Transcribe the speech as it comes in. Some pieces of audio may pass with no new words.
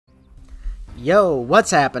Yo,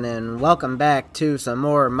 what's happening? Welcome back to some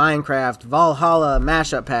more Minecraft Valhalla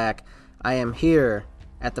Mashup Pack. I am here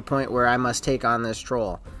at the point where I must take on this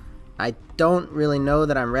troll. I don't really know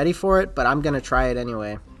that I'm ready for it, but I'm gonna try it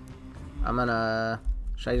anyway.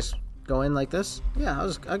 Should I just go in like this? Yeah,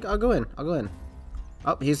 I'll go in. I'll go in.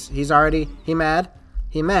 Oh, he's already... He mad?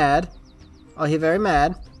 He mad? Oh, he very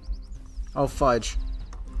mad. Oh, fudge.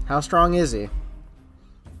 How strong is he?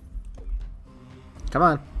 Come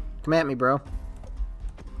on. Come at me, bro.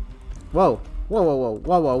 Whoa. Whoa, whoa, whoa.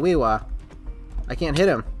 Whoa, whoa, wee wah. I can't hit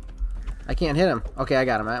him. I can't hit him. Okay, I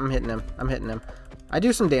got him. I'm hitting him. I'm hitting him. I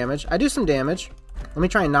do some damage. I do some damage. Let me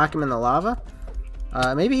try and knock him in the lava.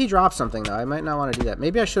 Maybe he dropped something, though. I might not want to do that.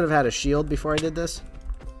 Maybe I should have had a shield before I did this.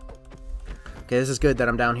 Okay, this is good that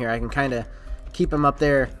I'm down here. I can kind of keep him up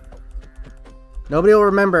there. Nobody will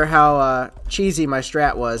remember how cheesy my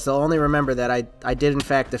strat was. They'll only remember that I did, in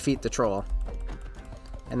fact, defeat the troll.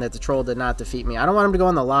 And that the troll did not defeat me. I don't want him to go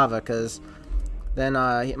in the lava, because then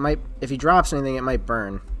if he drops anything, it might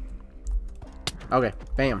burn. Okay,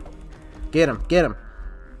 bam. Get him, get him.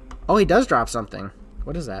 Oh, he does drop something.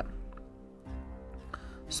 What is that?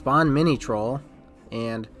 Spawn mini troll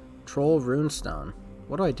and troll runestone.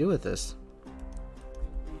 What do I do with this?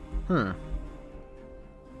 I'm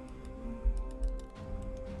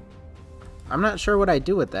not sure what I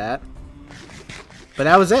do with that. But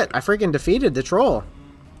that was it. I freaking defeated the troll.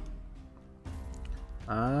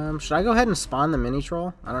 Should I go ahead and spawn the mini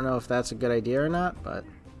troll? I don't know if that's a good idea or not, but...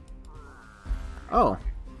 Oh.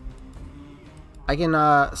 I can,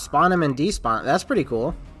 spawn him and despawn. That's pretty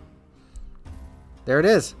cool. There it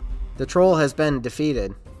is. The troll has been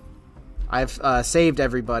defeated. I've, saved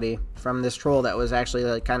everybody from this troll that was actually,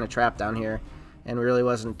 like, kind of trapped down here and really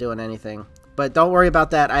wasn't doing anything. But don't worry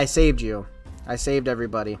about that. I saved you. I saved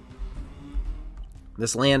everybody.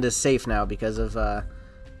 This land is safe now because of,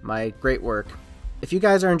 my great work. If you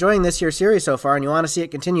guys are enjoying this here series so far and you want to see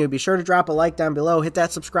it continue, be sure to drop a like down below, hit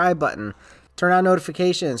that subscribe button, turn on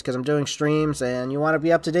notifications because I'm doing streams and you want to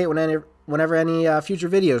be up to date whenever any future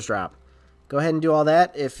videos drop. Go ahead and do all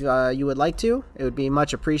that if you would like to. It would be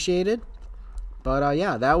much appreciated. But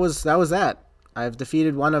yeah, that was that. I've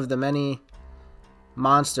defeated one of the many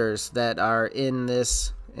monsters that are in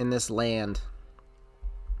this land.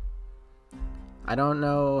 I don't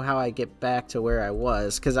know how I get back to where I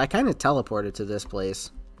was, because I kind of teleported to this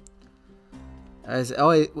place. Is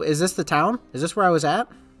this the town? Is this where I was at?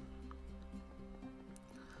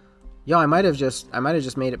 Yo, I might have just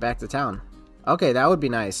made it back to town. Okay, that would be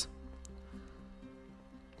nice.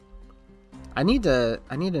 I need to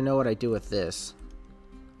know what I do with this.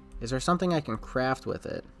 Is there something I can craft with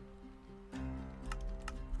it?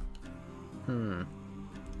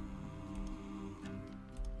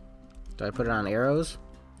 Do I put it on arrows?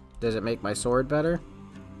 Does it make my sword better?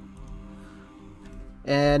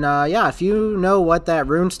 And yeah, if you know what that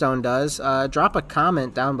runestone does, drop a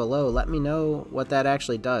comment down below. Let me know what that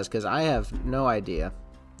actually does, because I have no idea.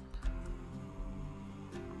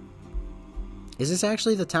 Is this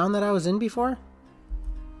actually the town that I was in before?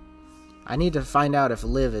 I need to find out if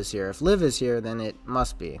Liv is here. If Liv is here, then it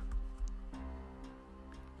must be.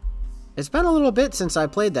 It's been a little bit since I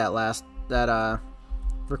played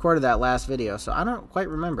recorded that last video, so I don't quite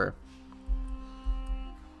remember.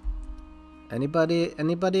 Anybody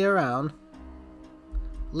around?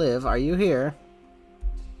 Liv, are you here?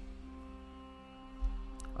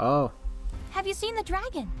 Oh. Have you seen the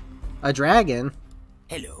dragon? A dragon?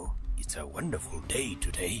 Hello, it's a wonderful day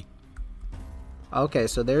today. Okay,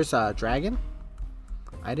 so there's a dragon?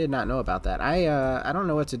 I did not know about that. I don't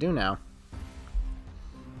know what to do now.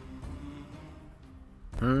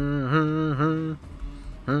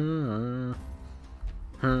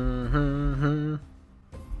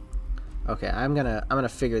 Okay, I'm gonna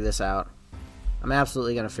figure this out. I'm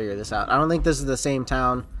absolutely gonna figure this out. I don't think this is the same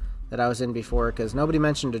town that I was in before, because nobody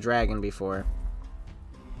mentioned a dragon before.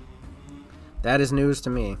 That is news to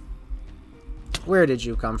me. Where did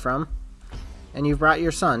you come from? And you brought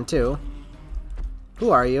your son too.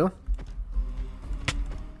 Who are you?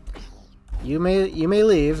 You may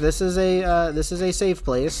leave. This is a safe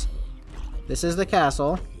place. This is the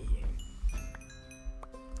castle.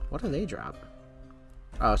 What do they drop?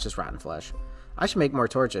 Oh, it's just rotten flesh. I should make more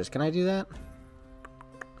torches. Can I do that?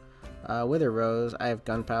 Wither rose. I have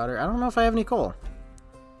gunpowder. I don't know if I have any coal.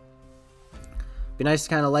 Be nice to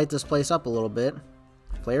kind of light this place up a little bit.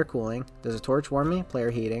 Player cooling. Does a torch warm me? Player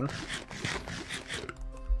heating.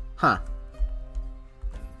 Huh.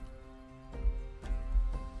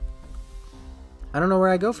 I don't know where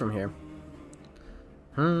I go from here.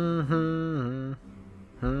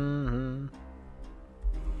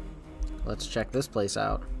 Let's check this place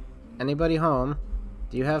out. Anybody home?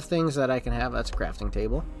 Do you have things that I can have? That's a crafting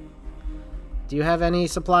table. Do you have any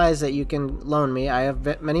supplies that you can loan me? I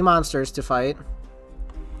have many monsters to fight.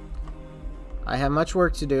 I have much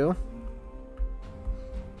work to do.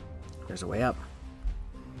 There's a way up.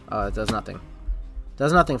 Oh, it does nothing.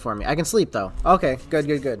 Does nothing for me. I can sleep, though. Okay, good,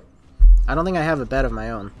 good, good. I don't think I have a bed of my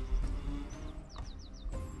own.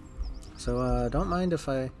 So, don't mind if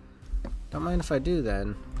I do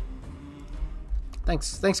then.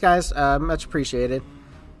 Thanks, guys. Much appreciated.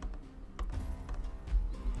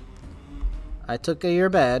 I took your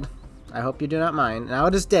bed. I hope you do not mind. Now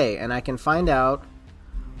it is day, and I can find out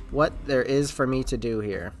what there is for me to do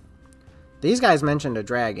here. These guys mentioned a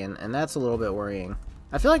dragon, and that's a little bit worrying.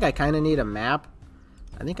 I feel like I kind of need a map.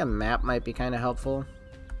 I think a map might be kind of helpful.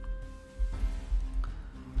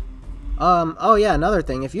 Oh yeah, another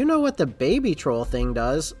thing. If you know what the baby troll thing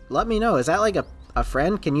does, let me know. Is that like a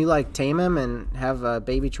friend? Can you like tame him and have a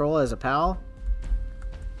baby troll as a pal?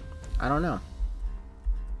 I don't know.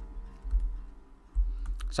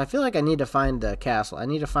 So I feel like I need to find the castle. I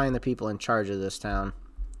need to find the people in charge of this town.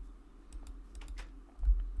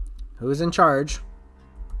 Who's in charge?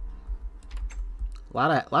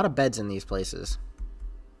 A lot of beds in these places.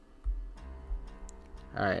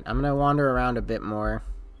 Alright, I'm gonna wander around a bit more.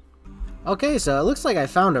 Okay, so it looks like I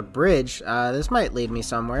found a bridge. This might lead me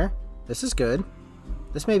somewhere. This is good.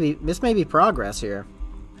 This may be progress here.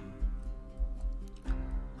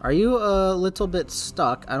 Are you a little bit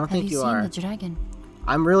stuck? I don't think you are. Have you seen the dragon?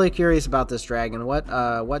 I'm really curious about this dragon.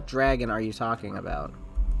 What dragon are you talking about?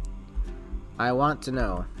 I want to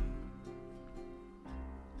know.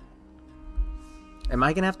 Am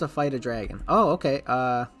I gonna have to fight a dragon? Oh, okay.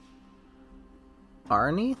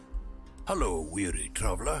 Arnie? Hello, weary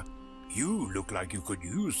traveler. You look like you could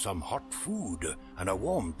use some hot food and a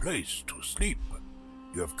warm place to sleep.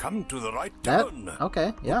 You have come to the right town.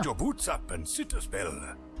 Okay, yeah. Put your boots up and sit a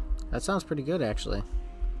spell. That sounds pretty good, actually.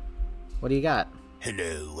 What do you got?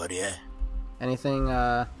 Hello, warrior. Anything,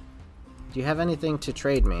 do you have anything to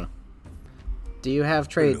trade me? Do you have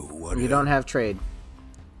trade? Hello, you don't have trade.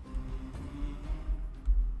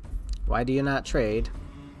 Why do you not trade?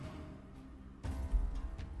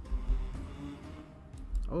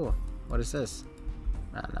 Oh, what is this?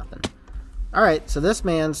 Ah, nothing. Alright, so this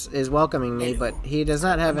man's is welcoming me, but he does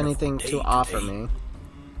not have anything to offer me.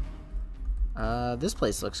 This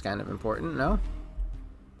place looks kind of important, no?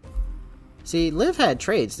 See, Liv had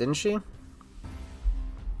trades, didn't she?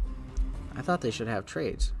 I thought they should have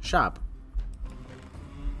trades. Shop.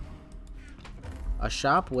 A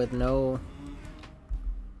shop with no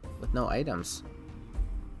items.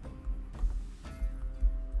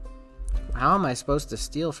 How am I supposed to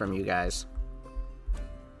steal from you guys?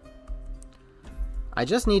 I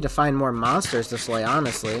just need to find more monsters to slay,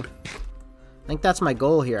 honestly. I think that's my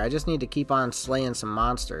goal here. I just need to keep on slaying some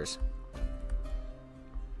monsters.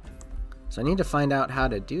 So I need to find out how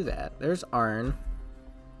to do that. There's Arn.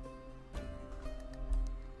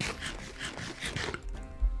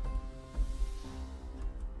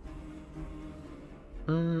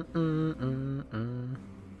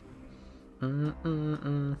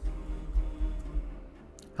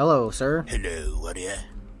 Hello, sir. Hello, warrior.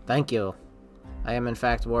 Thank you. I am in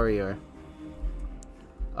fact warrior.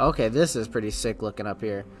 Okay, this is pretty sick looking up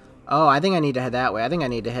here. Oh, I think I need to head that way. I think I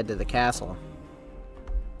need to head to the castle.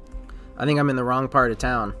 I think I'm in the wrong part of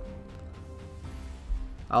town.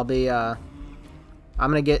 I'll be I'm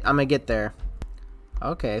gonna get there.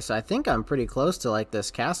 Okay, so I think I'm pretty close to like this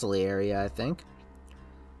castle-y area, I think.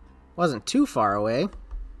 Wasn't too far away.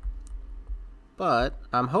 But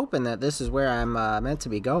I'm hoping that this is where I'm meant to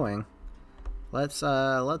be going. Let's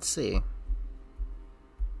see.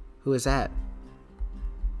 Who is that?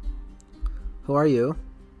 Who are you?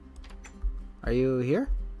 Are you here?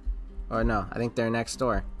 Or no, I think they're next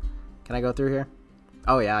door. Can I go through here?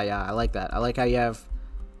 Oh yeah, I like that. I like how you have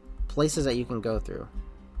places that you can go through.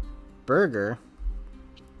 Burger?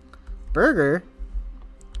 Burger?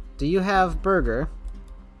 Do you have burger?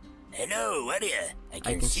 Hello, warrior. I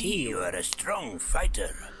can see you are a strong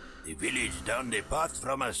fighter. The village down the path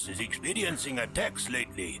from us is experiencing attacks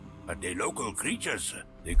lately, but the local creatures,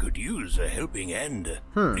 they could use a helping hand.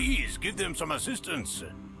 Please give them some assistance,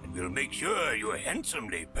 and we'll make sure you're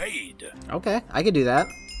handsomely paid. Okay, I could do that.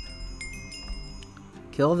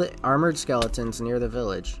 Kill the armored skeletons near the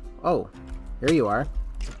village. Oh, here you are.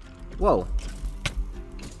 Whoa.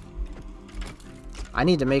 I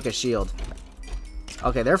need to make a shield.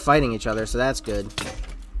 Okay, they're fighting each other, so that's good.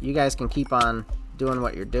 You guys can keep on doing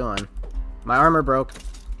what you're doing. My armor broke.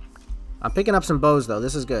 I'm picking up some bows, though.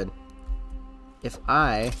 This is good. If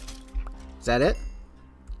I... Is that it?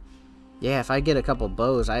 Yeah, if I get a couple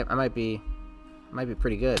bows, I might be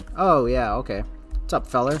pretty good. Oh, yeah, okay. What's up,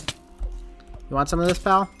 feller? You want some of this,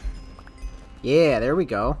 pal? Yeah, there we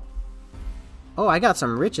go. Oh, I got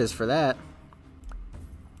some riches for that.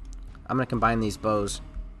 I'm gonna combine these bows.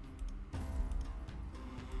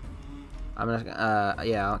 I'm gonna,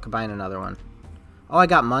 yeah, I'll combine another one. Oh, I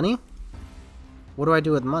got money? What do I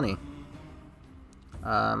do with money?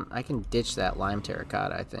 I can ditch that lime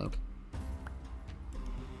terracotta, I think.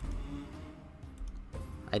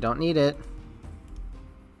 I don't need it.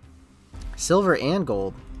 Silver and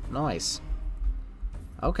gold. Nice.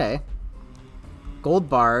 Okay. Gold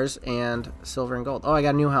bars and silver and gold. Oh, I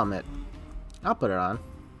got a new helmet. I'll put it on.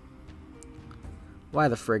 Why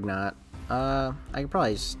the frig not? I could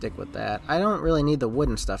probably stick with that. I don't really need the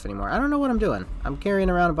wooden stuff anymore. I don't know what I'm doing. I'm carrying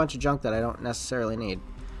around a bunch of junk that I don't necessarily need.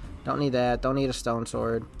 Don't need that. Don't need a stone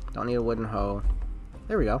sword. Don't need a wooden hoe.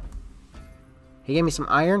 There we go. He gave me some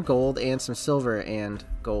iron, gold, and some silver and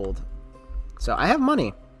gold. So I have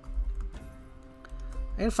money.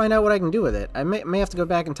 I gotta find out what I can do with it. I may have to go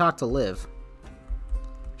back and talk to Liv.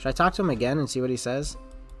 Should I talk to him again and see what he says?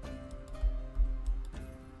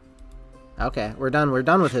 Okay, we're done. We're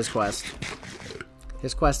done with his quest.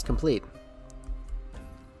 His quest complete.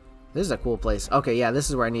 This is a cool place. Okay, yeah, this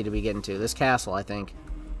is where I need to be getting to. This castle, I think,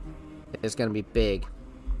 is going to be big.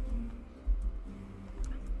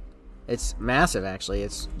 It's massive, actually.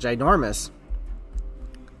 It's ginormous.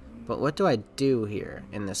 But what do I do here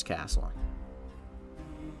in this castle?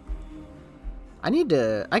 I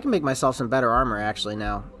can make myself some better armor, actually,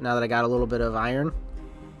 now that I got a little bit of iron.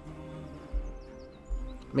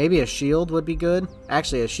 Maybe a shield would be good.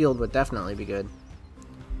 Actually, a shield would definitely be good.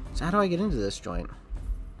 So how do I get into this joint?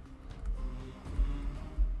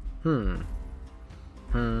 Okay,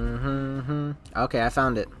 I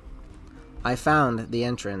found it. I found the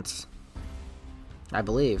entrance. I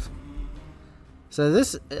believe. So is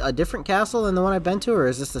this a different castle than the one I've been to, or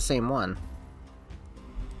is this the same one?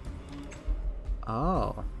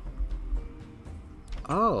 Oh.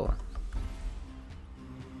 Oh.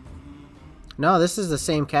 No, this is the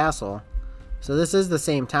same castle. So this is the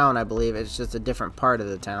same town, I believe. It's just a different part of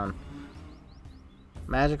the town.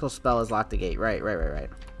 Magical spell has locked the gate. Right. I'm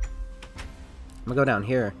gonna go down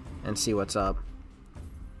here and see what's up.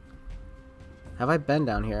 Have I been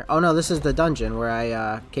down here? Oh no, this is the dungeon where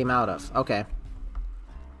I came out of. Okay.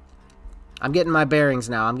 I'm getting my bearings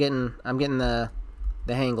now. I'm getting the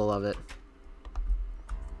hangle of it.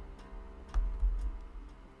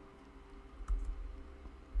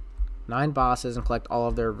 Nine bosses and collect all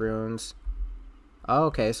of their runes. Oh,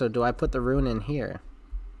 okay, so do I put the rune in here?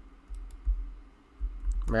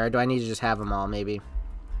 Or do I need to just have them all, maybe?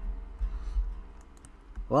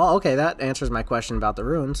 Well, okay, that answers my question about the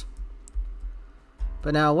runes.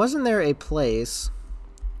 But now, wasn't there a place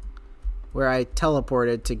where I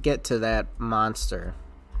teleported to get to that monster?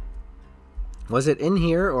 Was it in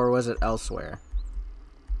here, or was it elsewhere?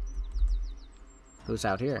 Who's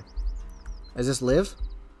out here? Is this Liv?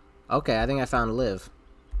 Okay, I think I found Liv.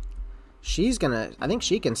 She's gonna... I think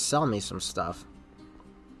she can sell me some stuff.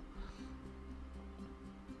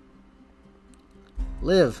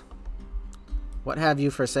 Liv, what have you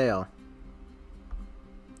for sale?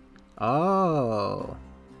 Oh.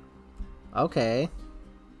 Okay.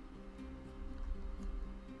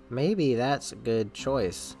 Maybe that's a good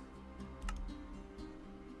choice.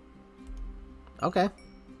 Okay.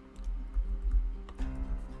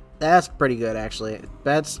 That's pretty good, actually.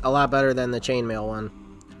 That's a lot better than the chainmail one.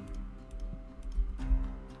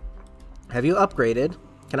 Have you upgraded?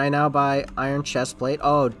 Can I now buy iron chest plate?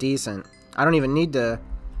 Oh, decent. I don't even need to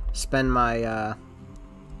spend my,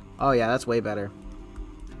 Oh, yeah, that's way better.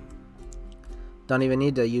 Don't even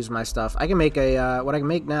need to use my stuff. I can make a, what I can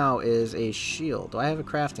make now is a shield. Do I have a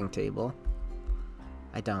crafting table?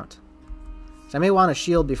 I don't. So I may want a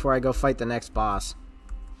shield before I go fight the next boss.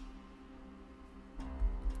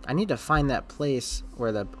 I need to find that place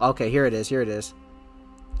where the... Okay, here it is.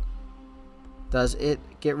 Does it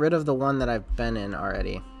get rid of the one that I've been in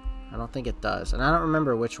already? I don't think it does. And I don't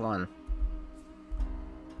remember which one.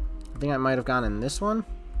 I think I might have gone in this one.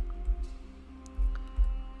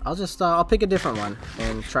 I'll just... I'll pick a different one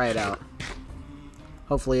and try it out.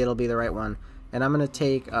 Hopefully it'll be the right one. And I'm going to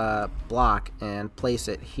take a block and place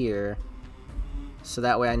it here. So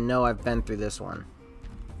that way I know I've been through this one.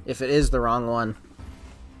 If it is the wrong one.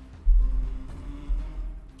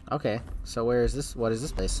 Okay, so where is this? What is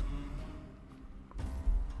this place?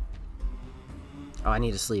 Oh, I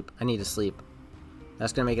need to sleep.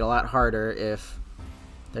 That's gonna make it a lot harder if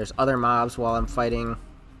there's other mobs while I'm fighting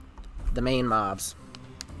the main mobs.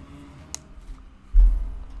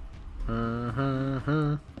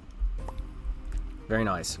 Very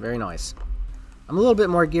nice. Very nice. I'm a little bit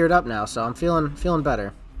more geared up now, so I'm feeling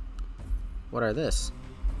better. What are this?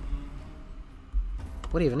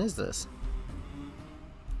 What even is this?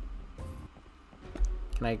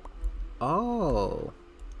 Can I... Oh.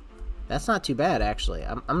 That's not too bad, actually.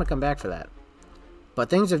 I'm gonna come back for that. But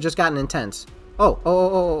things have just gotten intense. Oh.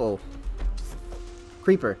 Oh.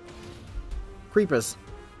 Creeper. Creepers.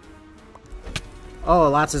 Oh,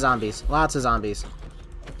 lots of zombies. Lots of zombies.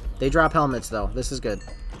 They drop helmets, though. This is good.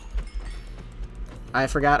 I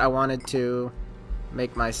forgot I wanted to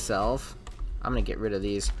make myself... I'm gonna get rid of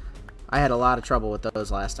these. I had a lot of trouble with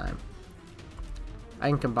those last time. I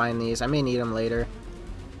can combine these. I may need them later.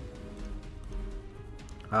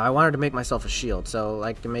 I wanted to make myself a shield, so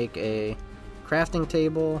I can make a crafting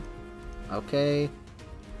table. Okay.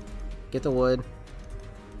 Get the wood.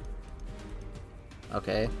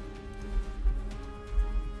 Okay.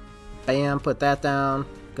 Bam, put that down.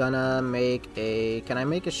 Gonna make a... Can I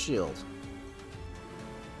make a shield?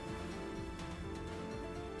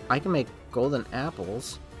 I can make golden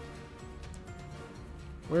apples.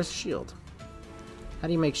 Where's shield? How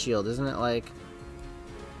do you make shield? Isn't it like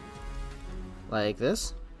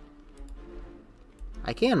this?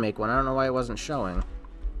 I can make one. I don't know why it wasn't showing.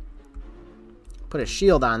 Put a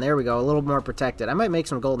shield on. There we go. A little more protected. I might make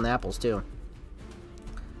some golden apples too.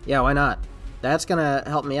 Yeah, why not? That's gonna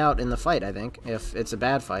help me out in the fight, I think. If it's a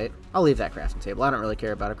bad fight. I'll leave that crafting table. I don't really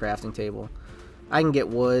care about a crafting table. I can get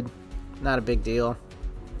wood. Not a big deal.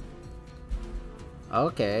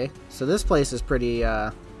 Okay. So this place is pretty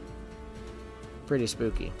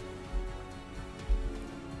spooky.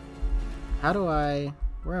 How do I...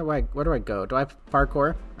 Where do I go? Do I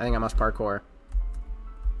parkour? I think I must parkour.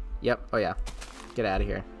 Yep. Oh, yeah. Get out of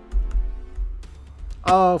here.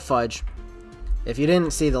 Oh, fudge. If you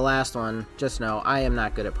didn't see the last one, just know I am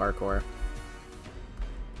not good at parkour.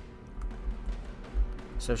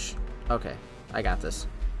 So, okay. I got this.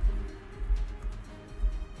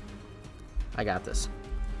 I got this.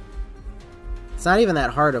 It's not even that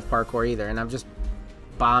hard of parkour either, and I'm just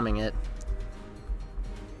bombing it.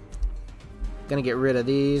 Gonna get rid of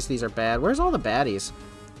these. These are bad. Where's all the baddies?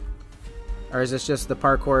 Or is this just the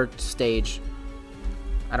parkour stage?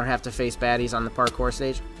 I don't have to face baddies on the parkour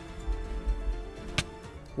stage.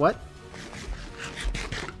 What?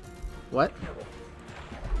 What?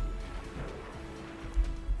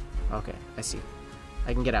 Okay, I see.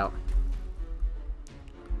 I can get out.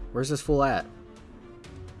 Where's this fool at?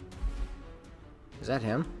 Is that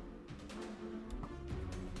him?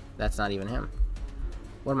 That's not even him.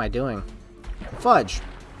 What am I doing? Fudge!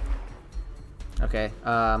 Okay,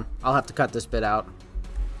 I'll have to cut this bit out.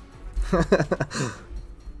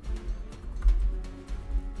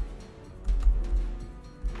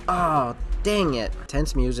 Oh, dang it.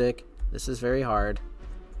 Tense music. This is very hard.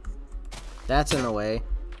 That's in the way.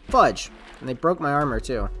 Fudge! And they broke my armor,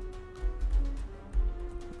 too.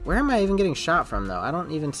 Where am I even getting shot from, though? I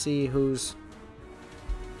don't even see who's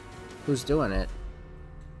doing it.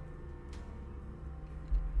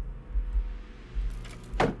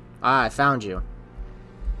 Ah, I found you.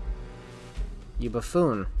 You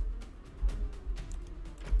buffoon.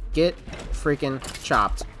 Get freaking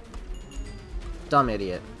chopped. Dumb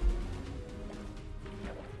idiot.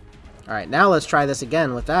 Alright, now let's try this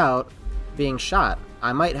again without being shot.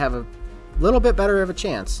 I might have a little bit better of a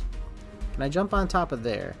chance. Can I jump on top of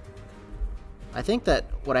there? I think that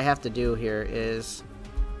what I have to do here is...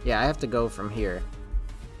 Yeah, I have to go from here.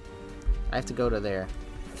 I have to go to there.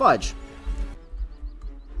 Fudge!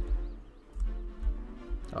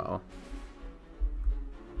 Uh-oh.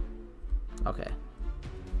 Okay.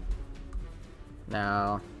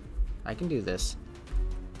 Now, I can do this.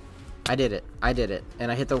 I did it. I did it.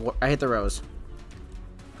 And I hit the rose.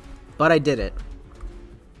 But I did it.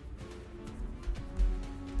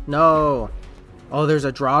 No. Oh, there's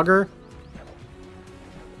a Draugr?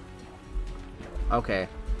 Okay.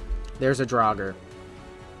 There's a Draugr.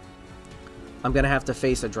 I'm gonna have to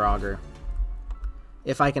face a Draugr.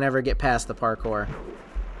 If I can ever get past the parkour.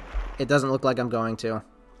 It doesn't look like I'm going to.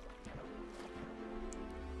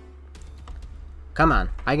 Come on.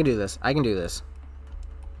 I can do this. I can do this.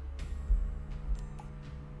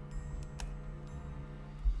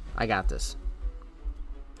 I got this.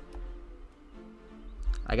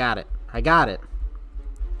 I got it. I got it.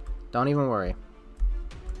 Don't even worry.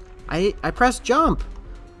 I pressed jump.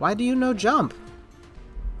 Why do you no jump?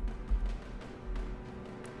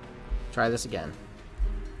 Try this again.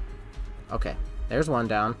 Okay. There's one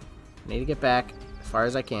down. Need to get back as far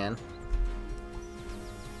as I can.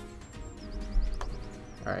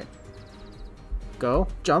 Alright. Go.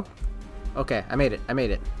 Jump. Okay, I made it. I made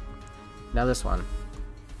it. Now this one.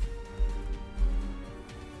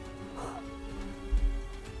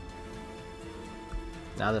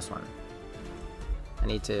 Now this one. I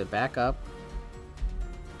need to back up.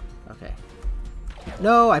 Okay.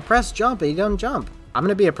 No, I pressed jump, but he doesn't jump. I'm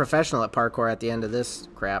gonna be a professional at parkour at the end of this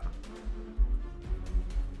crap.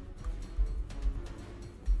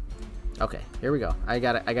 Okay, here we go. I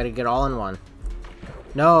gotta get all in one.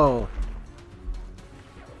 No.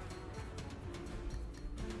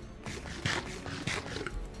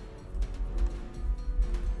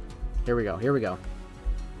 Here we go, here we go.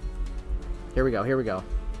 Here we go, here we go.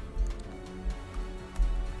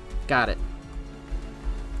 Got it.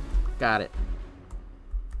 Got it.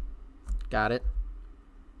 Got it.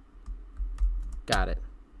 Got it.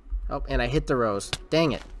 Oh, and I hit the rose.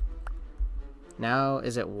 Dang it. Now,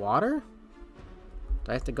 is it water?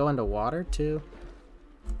 Do I have to go into water too?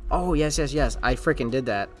 Oh, yes, yes, yes. I freaking did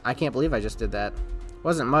that. I can't believe I just did that.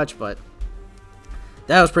 Wasn't much, but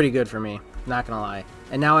that was pretty good for me. Not gonna lie.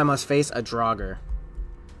 And now I must face a Draugr.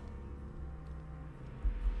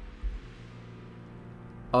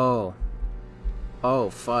 Oh. Oh,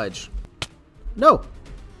 fudge. No!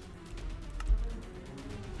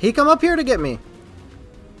 He come up here to get me.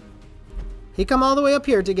 He come all the way up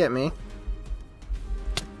here to get me.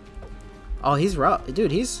 Oh, he's rough.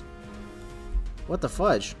 Dude, he's... What the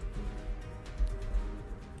fudge?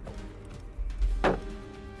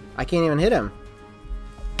 I can't even hit him.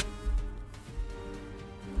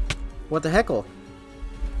 What the heckle?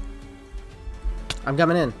 I'm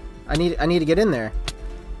coming in. I need to get in there.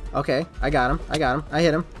 Okay, I got him. I got him. I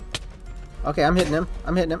hit him. Okay, I'm hitting him.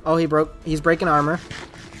 I'm hitting him. Oh, he's breaking armor.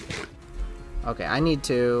 Okay, I need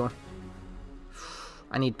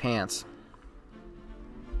pants.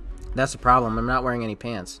 That's the problem. I'm not wearing any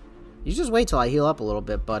pants. You just wait till I heal up a little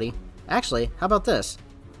bit, buddy. Actually, how about this?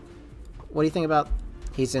 What do you think about...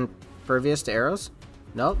 He's impervious to arrows?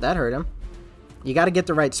 No, that hurt him. You gotta get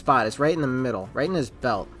the right spot. It's right in the middle. Right in his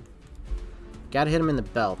belt. Gotta hit him in the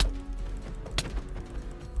belt.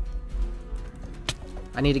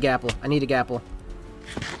 I need a gapple. I need a gapple.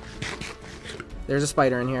 There's a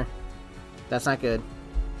spider in here. That's not good.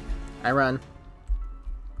 I run.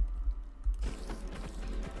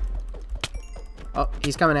 Oh,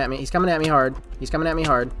 he's coming at me. He's coming at me hard. He's coming at me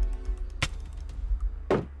hard.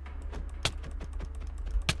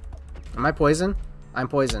 Am I poisoned? I'm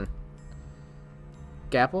poisoned.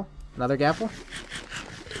 Gapple? Another gapple?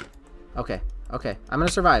 Okay. Okay. I'm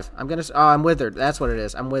gonna survive. I'm gonna... Oh, I'm withered. That's what it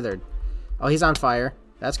is. I'm withered. Oh, he's on fire.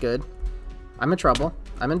 That's good. I'm in trouble.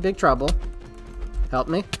 I'm in big trouble. Help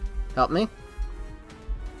me. Help me.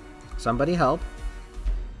 Somebody help.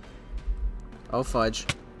 Oh, fudge.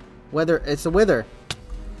 Wither. It's a wither.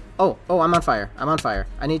 Oh, oh, I'm on fire. I'm on fire.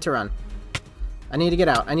 I need to run. I need to get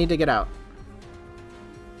out. I need to get out.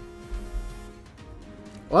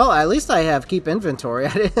 Well, at least I have keep inventory.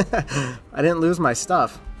 I didn't lose my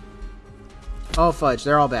stuff. Oh, fudge.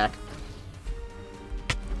 They're all back.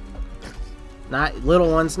 Not little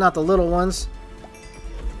ones. Not the little ones.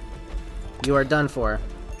 You are done for.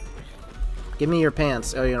 Give me your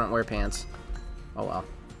pants. Oh, you don't wear pants. Oh, well.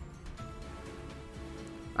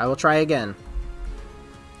 I will try again.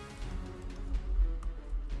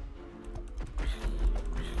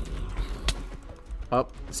 Oh,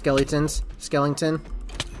 skeletons. Skeleton.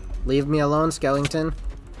 Leave me alone, skeleton.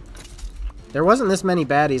 There wasn't this many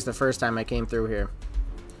baddies the first time I came through here.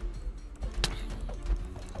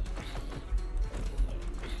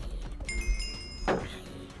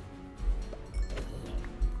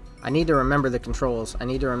 I need to remember the controls. I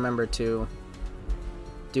need to remember to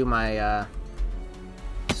do my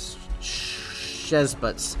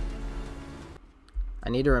shezbutts. I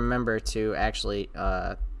need to remember to actually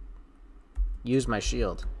use my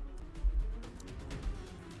shield.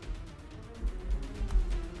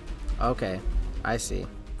 Okay, I see.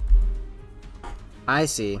 I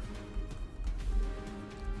see.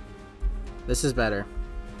 This is better.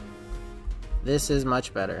 This is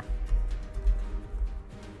much better.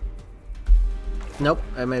 Nope,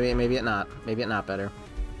 maybe it not. Maybe it not better.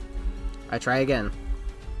 I try again.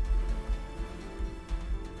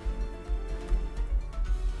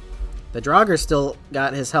 The Draugr still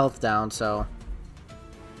got his health down, so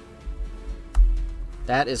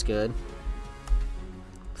that is good.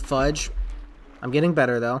 Fudge. I'm getting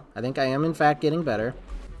better, though. I think I am, in fact, getting better.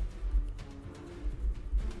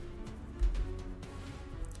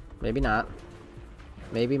 Maybe not.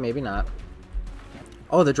 Maybe, maybe not.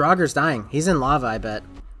 Oh, the Draugr's dying. He's in lava, I bet.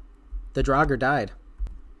 The Draugr died.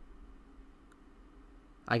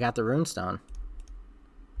 I got the runestone.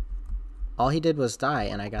 All he did was die,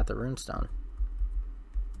 and I got the runestone.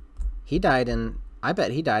 He died in... I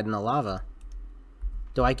bet he died in the lava.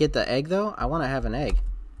 Do I get the egg, though? I want to have an egg.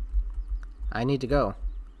 I need to go.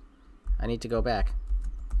 I need to go back.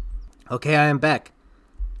 Okay, I am back.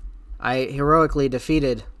 I heroically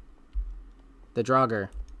defeated the Draugr.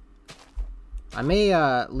 I may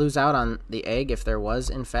lose out on the egg if there was,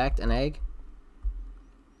 in fact, an egg.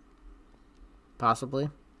 Possibly.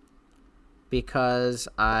 Because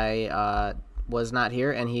I was not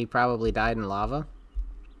here and he probably died in lava.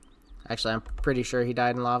 Actually, I'm pretty sure he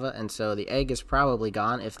died in lava, and so the egg is probably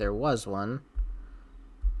gone if there was one.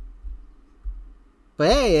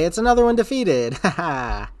 But hey, it's another one defeated!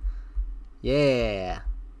 Haha! Yeah!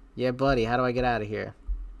 Yeah, buddy, how do I get out of here?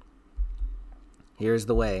 Here's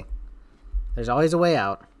the way. There's always a way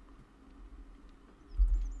out.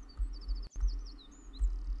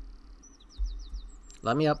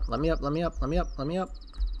 Let me up, let me up, let me up, let me up, let me up.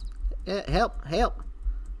 Help, help!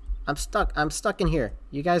 I'm stuck in here.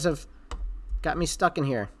 You guys have got me stuck in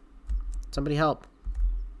here. Somebody help.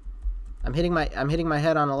 I'm hitting my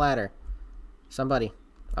head on a ladder. Somebody.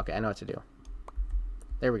 Okay, I know what to do.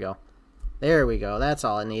 There we go. There we go. That's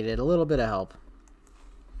all I needed. A little bit of help.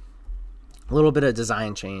 A little bit of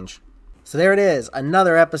design change. So there it is.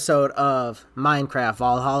 Another episode of Minecraft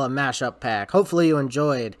Valhalla Mashup Pack. Hopefully you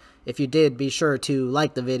enjoyed. If you did, be sure to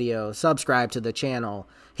like the video, subscribe to the channel,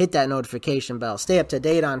 hit that notification bell, stay up to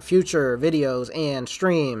date on future videos and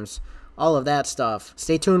streams, all of that stuff.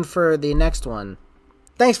 Stay tuned for the next one.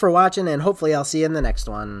 Thanks for watching, and hopefully I'll see you in the next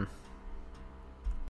one.